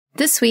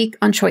This week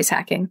on Choice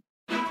Hacking.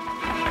 To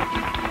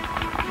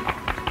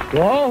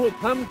all who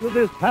come to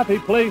this happy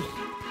place,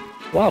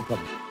 welcome.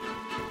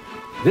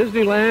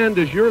 Disneyland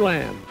is your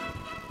land.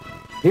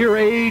 Here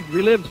age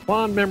relives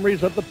fond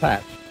memories of the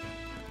past,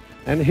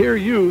 and here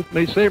youth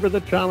may savor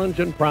the challenge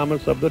and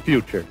promise of the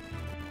future.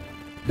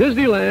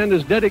 Disneyland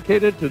is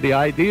dedicated to the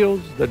ideals,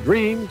 the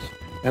dreams,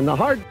 and the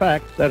hard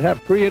facts that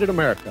have created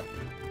America,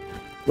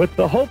 with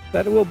the hope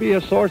that it will be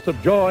a source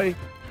of joy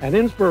and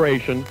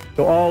inspiration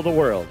to all the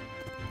world.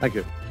 Thank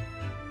you.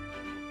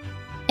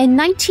 In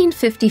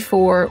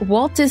 1954,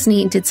 Walt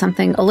Disney did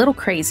something a little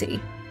crazy.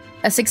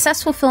 A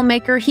successful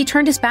filmmaker, he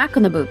turned his back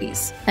on the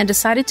movies and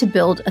decided to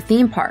build a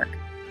theme park.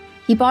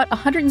 He bought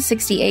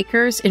 160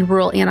 acres in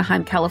rural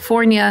Anaheim,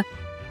 California,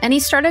 and he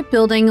started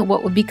building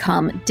what would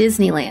become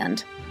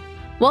Disneyland.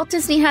 Walt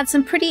Disney had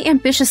some pretty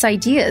ambitious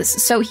ideas,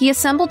 so he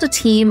assembled a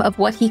team of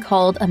what he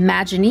called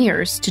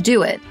Imagineers to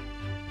do it.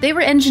 They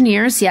were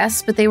engineers,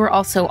 yes, but they were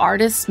also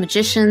artists,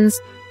 magicians,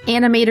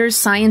 animators,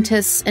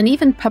 scientists, and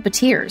even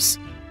puppeteers.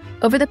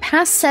 Over the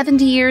past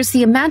 70 years,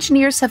 the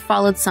Imagineers have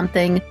followed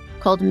something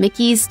called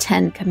Mickey's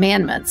 10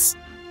 Commandments.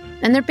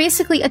 And they're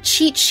basically a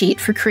cheat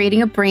sheet for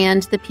creating a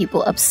brand that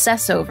people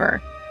obsess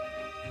over.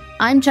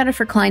 I'm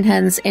Jennifer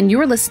Kleinhens, and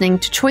you're listening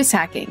to Choice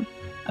Hacking,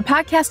 a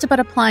podcast about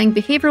applying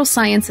behavioral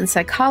science and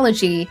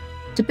psychology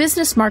to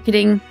business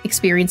marketing,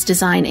 experience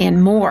design,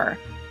 and more.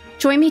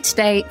 Join me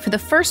today for the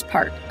first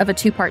part of a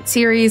two-part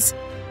series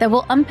that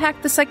will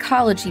unpack the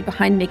psychology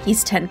behind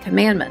Mickey's 10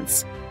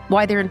 Commandments,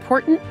 why they're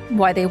important,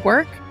 why they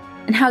work,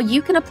 and how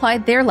you can apply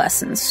their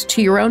lessons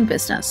to your own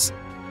business.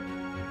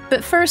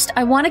 But first,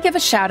 I want to give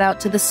a shout out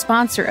to the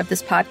sponsor of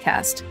this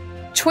podcast,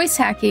 Choice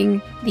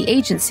Hacking, the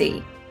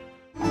agency.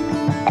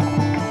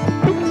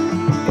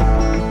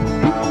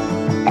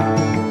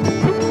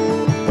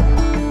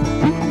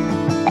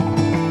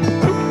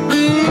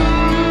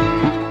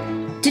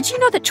 Did you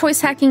know that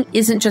Choice Hacking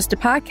isn't just a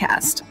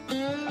podcast?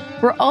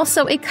 We're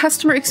also a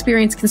customer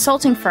experience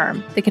consulting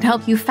firm that can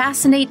help you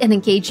fascinate and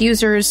engage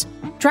users,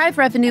 drive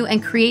revenue,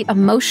 and create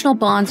emotional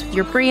bonds with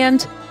your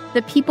brand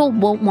that people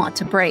won't want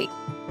to break.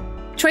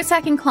 Choice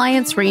Hacking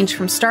clients range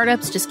from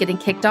startups just getting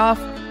kicked off,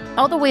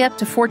 all the way up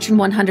to Fortune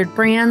 100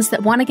 brands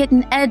that want to get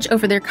an edge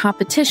over their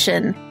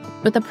competition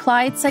with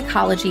applied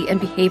psychology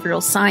and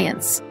behavioral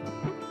science.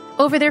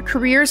 Over their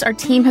careers, our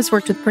team has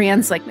worked with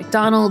brands like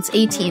McDonald's,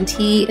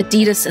 AT&T,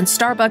 Adidas, and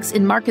Starbucks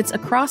in markets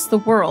across the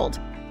world.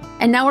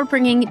 And now we're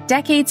bringing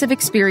decades of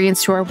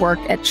experience to our work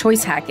at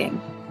Choice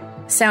Hacking.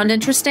 Sound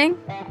interesting?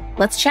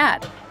 Let's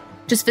chat.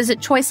 Just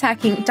visit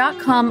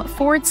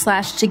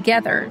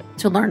choicehacking.com/together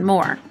to learn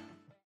more.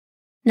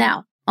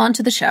 Now, on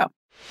to the show.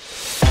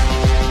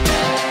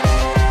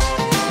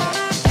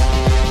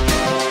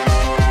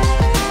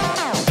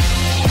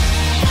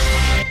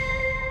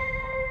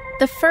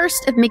 The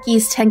first of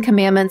Mickey's 10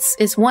 Commandments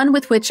is one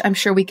with which I'm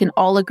sure we can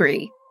all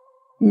agree.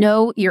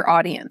 Know your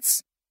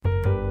audience.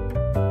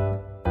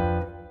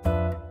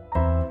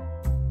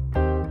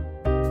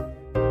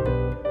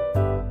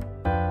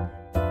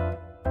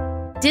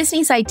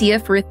 Disney's idea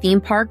for a theme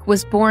park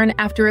was born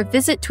after a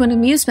visit to an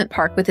amusement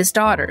park with his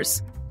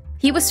daughters.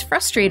 He was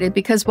frustrated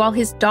because while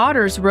his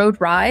daughters rode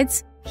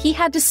rides, he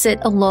had to sit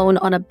alone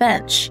on a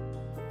bench.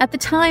 At the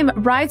time,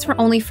 rides were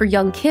only for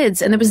young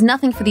kids and there was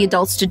nothing for the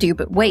adults to do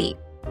but wait.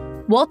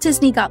 Walt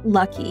Disney got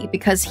lucky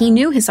because he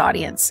knew his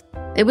audience.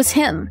 It was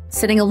him,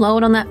 sitting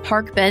alone on that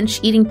park bench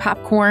eating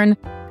popcorn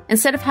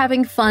instead of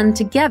having fun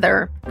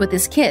together with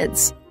his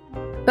kids.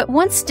 But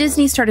once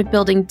Disney started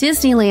building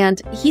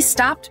Disneyland, he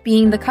stopped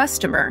being the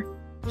customer.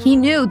 He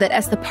knew that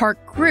as the park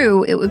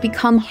grew, it would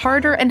become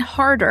harder and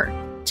harder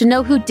to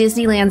know who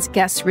Disneyland's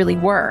guests really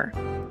were.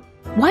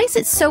 Why is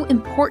it so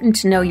important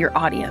to know your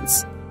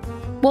audience?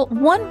 Well,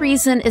 one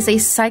reason is a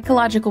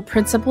psychological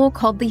principle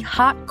called the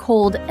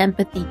hot-cold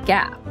empathy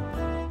gap.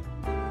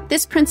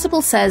 This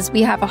principle says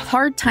we have a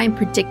hard time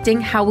predicting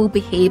how we'll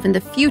behave in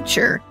the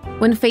future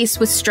when faced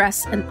with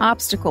stress and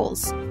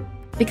obstacles.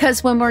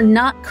 Because when we're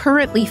not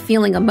currently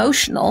feeling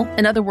emotional,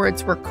 in other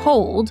words, we're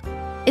cold,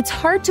 it's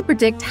hard to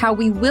predict how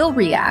we will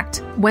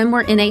react when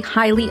we're in a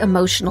highly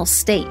emotional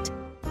state,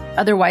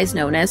 otherwise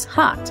known as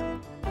hot.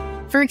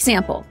 For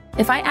example,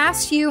 if I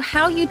asked you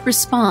how you'd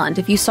respond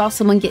if you saw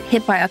someone get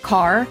hit by a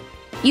car,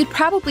 you'd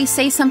probably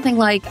say something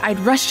like, I'd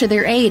rush to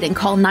their aid and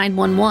call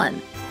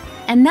 911.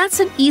 And that's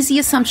an easy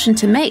assumption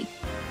to make,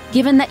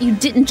 given that you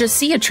didn't just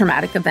see a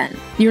traumatic event.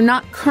 You're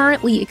not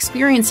currently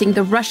experiencing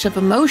the rush of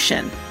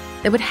emotion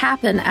that would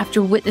happen after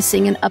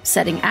witnessing an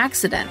upsetting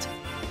accident.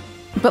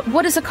 But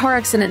what does a car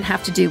accident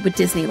have to do with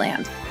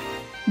Disneyland?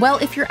 Well,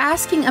 if you're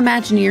asking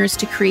Imagineers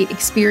to create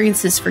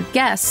experiences for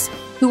guests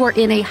who are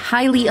in a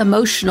highly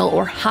emotional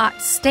or hot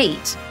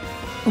state,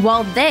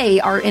 while they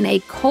are in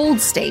a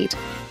cold state,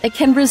 it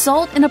can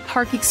result in a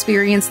park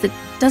experience that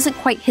doesn't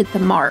quite hit the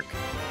mark.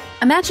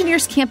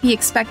 Imagineers can't be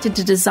expected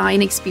to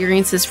design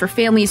experiences for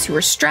families who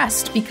are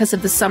stressed because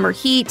of the summer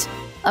heat,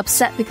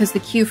 upset because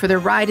the queue for their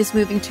ride is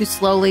moving too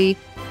slowly,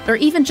 or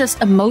even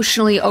just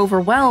emotionally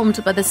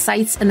overwhelmed by the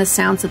sights and the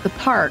sounds of the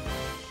park,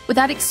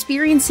 without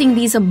experiencing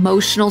these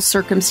emotional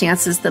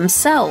circumstances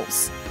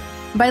themselves.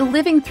 By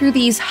living through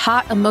these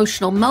hot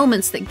emotional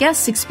moments that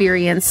guests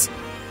experience,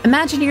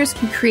 Imagineers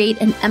can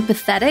create an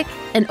empathetic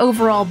and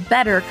overall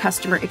better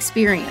customer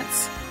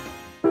experience.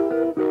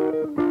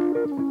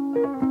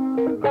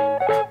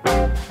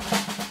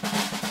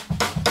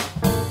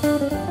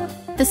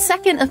 The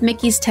second of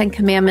Mickey's 10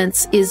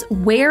 Commandments is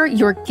wear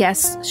your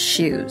guests'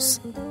 shoes.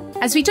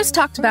 As we just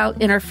talked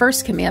about in our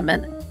first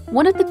commandment,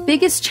 one of the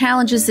biggest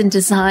challenges in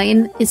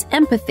design is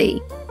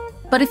empathy.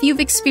 But if you've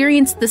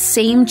experienced the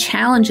same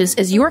challenges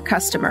as your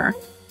customer,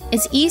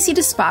 it's easy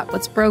to spot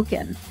what's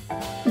broken.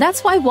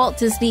 That's why Walt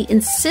Disney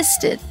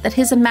insisted that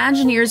his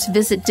Imagineers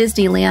visit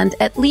Disneyland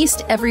at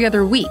least every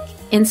other week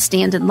and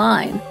stand in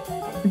line.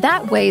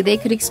 That way they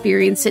could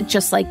experience it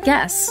just like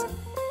guests.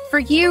 For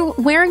you,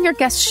 wearing your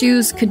guest's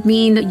shoes could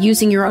mean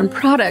using your own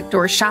product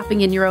or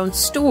shopping in your own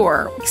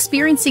store,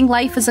 experiencing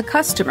life as a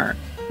customer,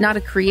 not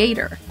a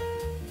creator.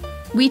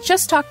 We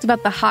just talked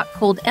about the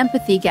hot-cold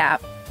empathy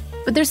gap,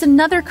 but there's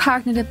another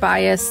cognitive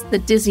bias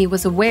that Disney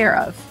was aware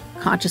of,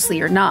 consciously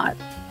or not.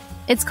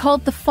 It's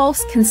called the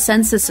false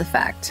consensus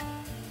effect.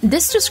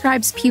 This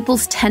describes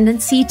people's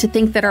tendency to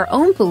think that our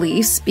own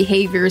beliefs,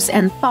 behaviors,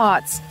 and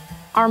thoughts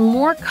are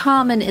more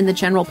common in the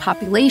general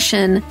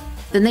population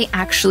than they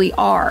actually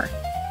are.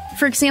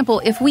 For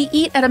example, if we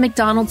eat at a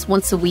McDonald's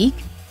once a week,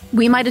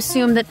 we might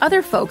assume that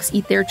other folks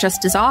eat there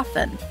just as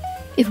often.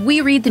 If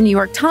we read the New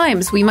York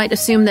Times, we might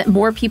assume that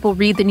more people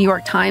read the New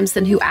York Times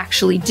than who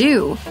actually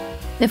do.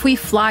 If we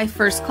fly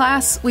first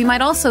class, we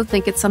might also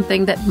think it's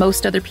something that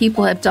most other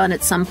people have done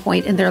at some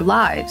point in their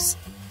lives.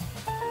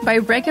 By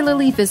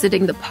regularly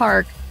visiting the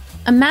park,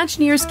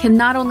 Imagineers can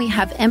not only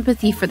have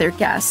empathy for their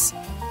guests,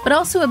 but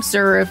also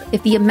observe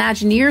if the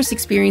Imagineers'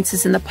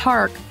 experiences in the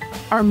park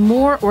are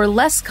more or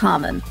less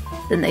common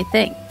than they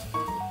think.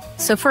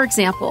 So, for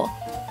example,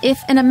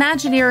 if an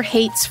Imagineer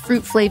hates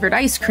fruit-flavored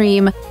ice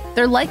cream,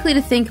 they're likely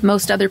to think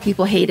most other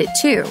people hate it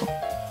too.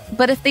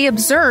 But if they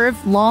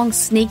observe long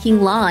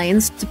snaking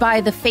lines to buy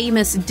the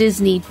famous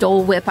Disney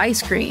Dole Whip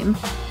ice cream,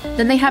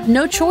 then they have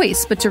no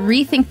choice but to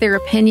rethink their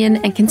opinion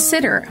and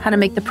consider how to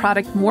make the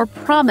product more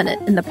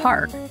prominent in the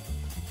park.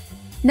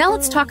 Now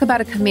let's talk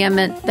about a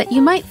commandment that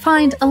you might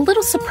find a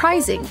little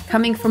surprising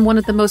coming from one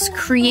of the most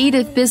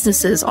creative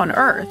businesses on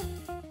Earth.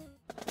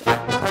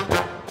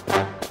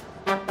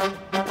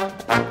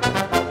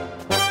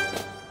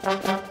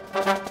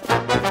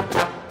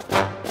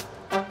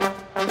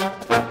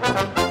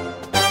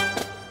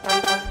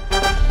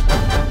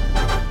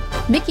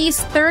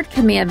 Mickey's third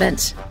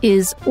commandment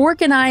is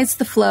organize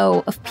the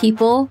flow of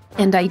people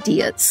and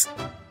ideas.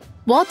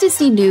 Walt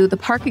Disney knew the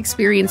park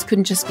experience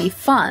couldn't just be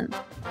fun.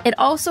 It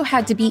also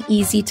had to be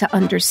easy to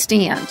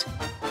understand.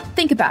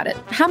 Think about it.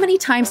 How many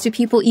times do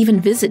people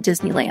even visit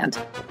Disneyland?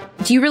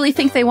 Do you really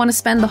think they want to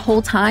spend the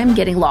whole time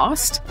getting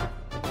lost?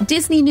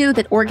 Disney knew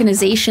that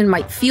organization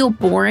might feel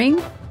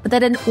boring, but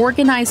that an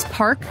organized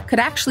park could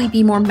actually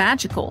be more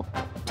magical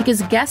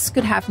because guests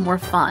could have more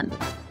fun.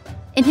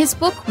 In his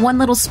book, One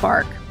Little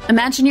Spark,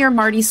 Imagineer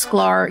Marty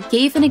Sklar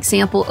gave an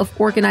example of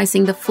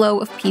organizing the flow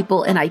of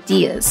people and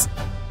ideas.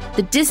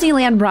 The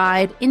Disneyland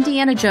ride,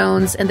 Indiana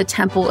Jones, and the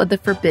Temple of the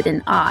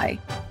Forbidden Eye.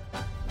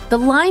 The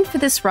line for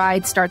this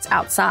ride starts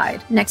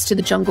outside, next to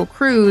the Jungle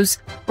Cruise,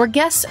 where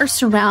guests are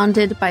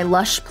surrounded by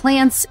lush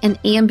plants and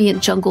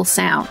ambient jungle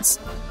sounds.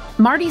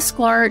 Marty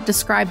Sklar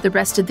described the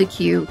rest of the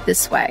queue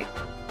this way.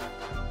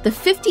 The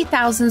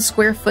 50,000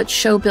 square foot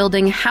show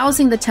building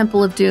housing the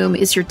Temple of Doom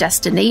is your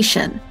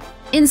destination.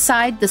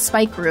 Inside the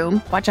Spike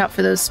Room, watch out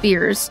for those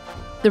spheres,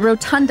 the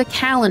Rotunda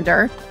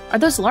Calendar, are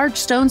those large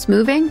stones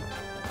moving?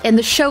 And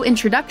the show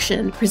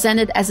introduction,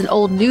 presented as an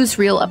old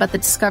newsreel about the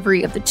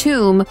discovery of the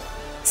tomb,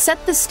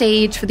 set the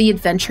stage for the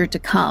adventure to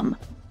come.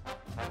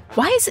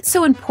 Why is it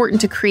so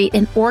important to create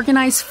an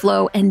organized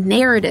flow and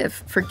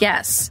narrative for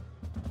guests?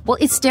 Well,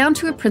 it's down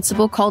to a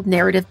principle called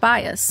narrative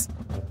bias.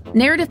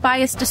 Narrative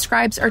bias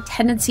describes our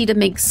tendency to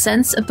make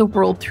sense of the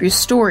world through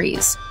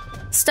stories.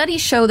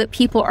 Studies show that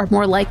people are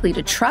more likely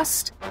to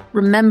trust,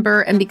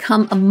 remember, and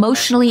become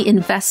emotionally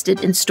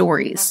invested in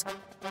stories.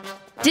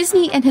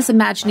 Disney and his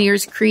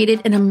Imagineers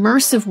created an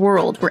immersive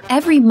world where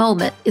every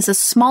moment is a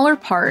smaller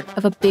part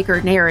of a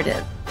bigger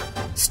narrative.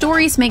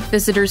 Stories make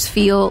visitors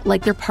feel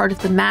like they're part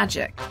of the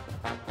magic.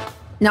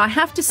 Now, I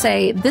have to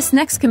say, this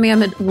next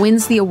commandment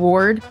wins the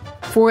award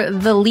for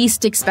the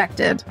least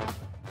expected.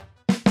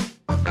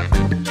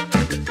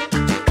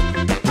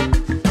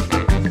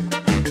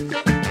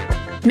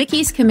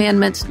 Mickey's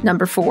commandment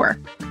number 4.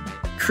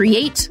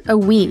 Create a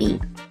weenie.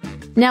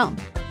 Now,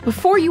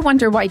 before you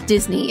wonder why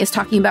Disney is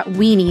talking about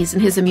weenies in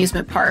his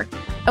amusement park,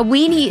 a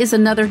weenie is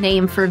another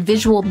name for a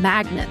visual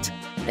magnet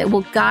that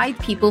will guide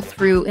people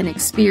through an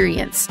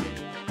experience.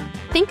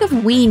 Think of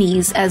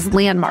weenies as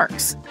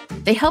landmarks.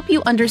 They help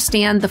you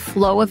understand the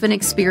flow of an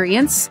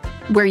experience,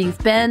 where you've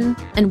been,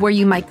 and where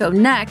you might go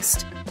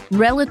next,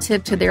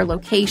 relative to their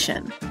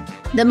location.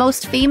 The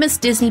most famous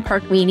Disney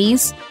park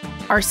weenies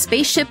are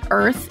Spaceship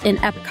Earth in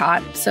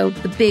Epcot, so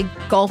the big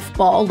golf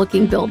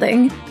ball-looking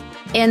building,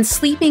 and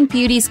Sleeping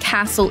Beauty's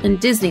castle in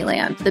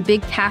Disneyland, the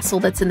big castle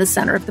that's in the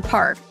center of the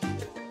park.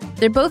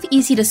 They're both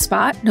easy to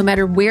spot no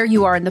matter where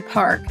you are in the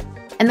park,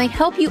 and they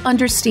help you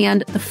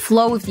understand the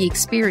flow of the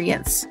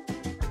experience.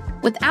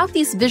 Without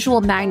these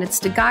visual magnets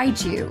to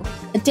guide you,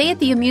 a day at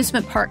the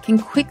amusement park can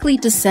quickly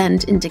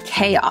descend into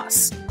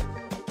chaos.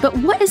 But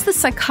what is the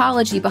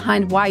psychology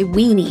behind why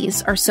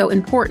weenies are so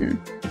important?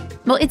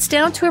 Well, it's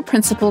down to a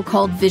principle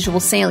called visual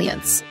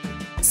salience.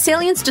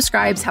 Salience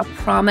describes how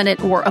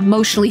prominent or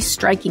emotionally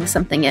striking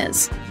something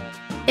is.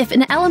 If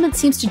an element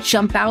seems to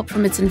jump out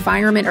from its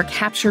environment or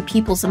capture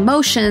people's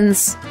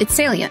emotions, it's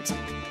salient.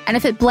 And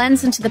if it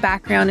blends into the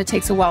background and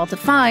takes a while to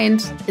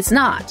find, it's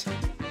not.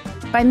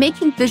 By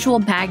making visual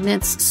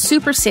magnets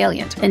super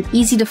salient and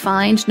easy to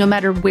find no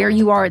matter where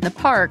you are in the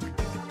park,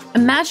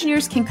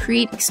 Imagineers can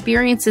create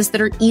experiences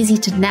that are easy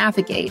to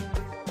navigate.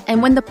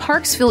 And when the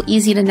parks feel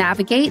easy to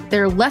navigate,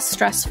 they're less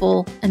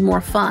stressful and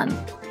more fun.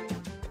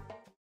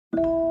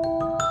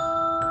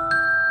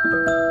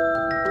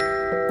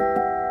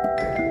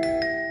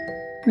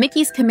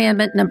 Mickey's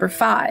commandment number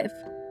 5,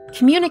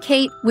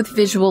 communicate with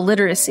visual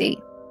literacy.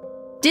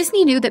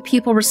 Disney knew that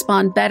people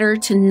respond better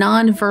to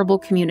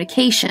nonverbal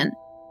communication,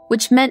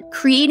 which meant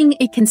creating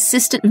a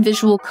consistent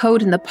visual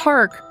code in the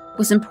park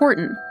was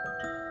important.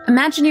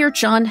 Imagineer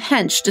John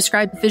Hench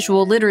described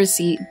visual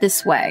literacy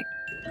this way.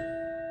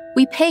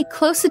 We pay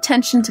close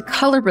attention to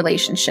color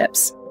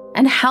relationships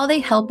and how they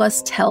help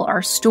us tell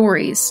our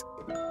stories.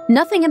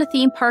 Nothing in a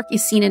theme park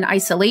is seen in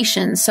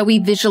isolation, so we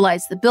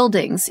visualize the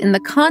buildings in the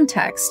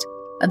context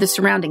of the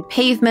surrounding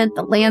pavement,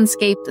 the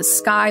landscape, the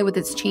sky with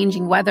its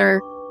changing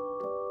weather.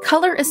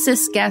 Color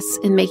assists guests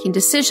in making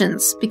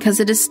decisions because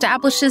it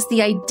establishes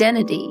the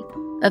identity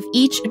of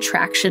each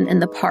attraction in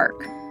the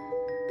park.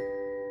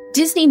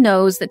 Disney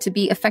knows that to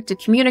be effective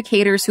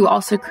communicators who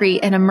also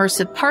create an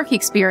immersive park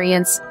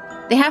experience,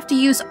 they have to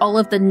use all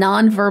of the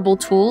nonverbal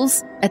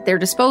tools at their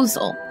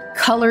disposal: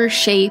 color,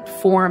 shape,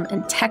 form,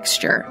 and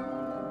texture.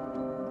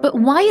 But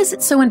why is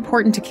it so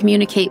important to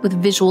communicate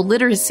with visual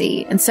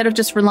literacy instead of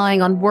just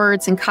relying on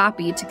words and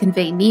copy to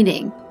convey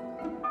meaning?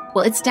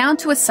 Well, it's down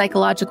to a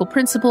psychological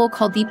principle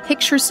called the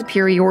picture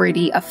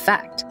superiority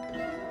effect.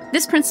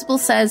 This principle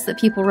says that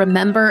people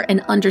remember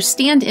and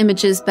understand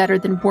images better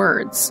than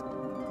words.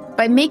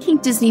 By making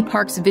Disney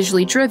parks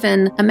visually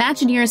driven,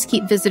 Imagineers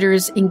keep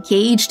visitors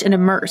engaged and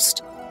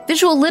immersed.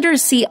 Visual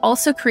literacy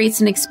also creates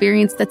an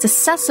experience that's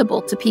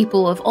accessible to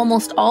people of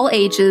almost all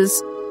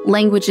ages,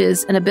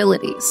 languages, and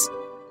abilities.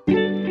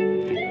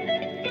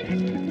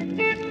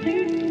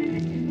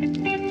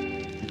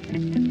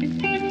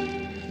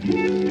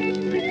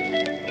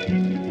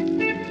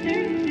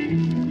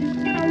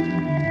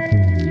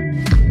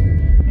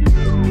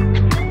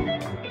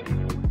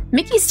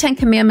 Mickey's 10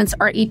 Commandments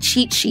are a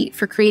cheat sheet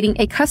for creating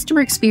a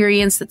customer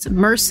experience that's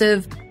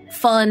immersive,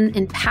 fun,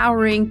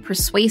 empowering,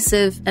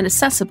 persuasive, and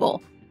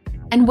accessible.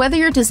 And whether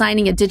you're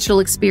designing a digital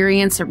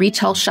experience, a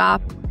retail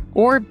shop,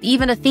 or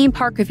even a theme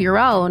park of your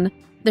own,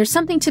 there's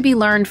something to be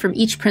learned from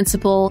each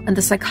principle and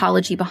the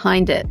psychology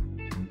behind it.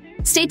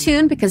 Stay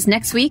tuned because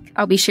next week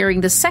I'll be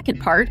sharing the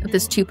second part of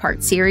this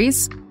 2-part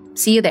series.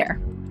 See you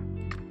there.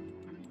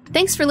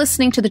 Thanks for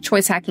listening to the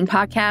Choice Hacking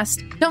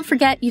Podcast. Don't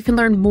forget you can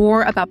learn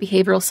more about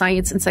behavioral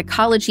science and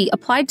psychology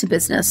applied to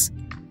business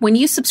when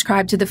you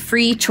subscribe to the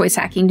free Choice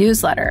Hacking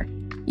newsletter.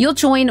 You'll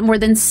join more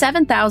than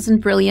 7,000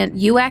 brilliant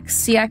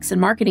UX, CX,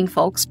 and marketing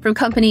folks from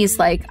companies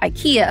like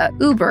IKEA,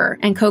 Uber,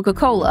 and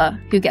Coca-Cola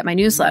who get my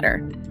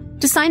newsletter.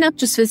 To sign up,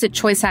 just visit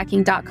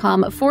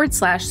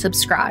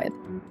choicehacking.com/subscribe.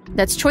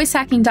 That's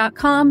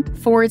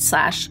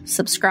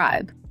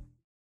choicehacking.com/subscribe.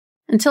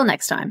 Until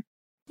next time.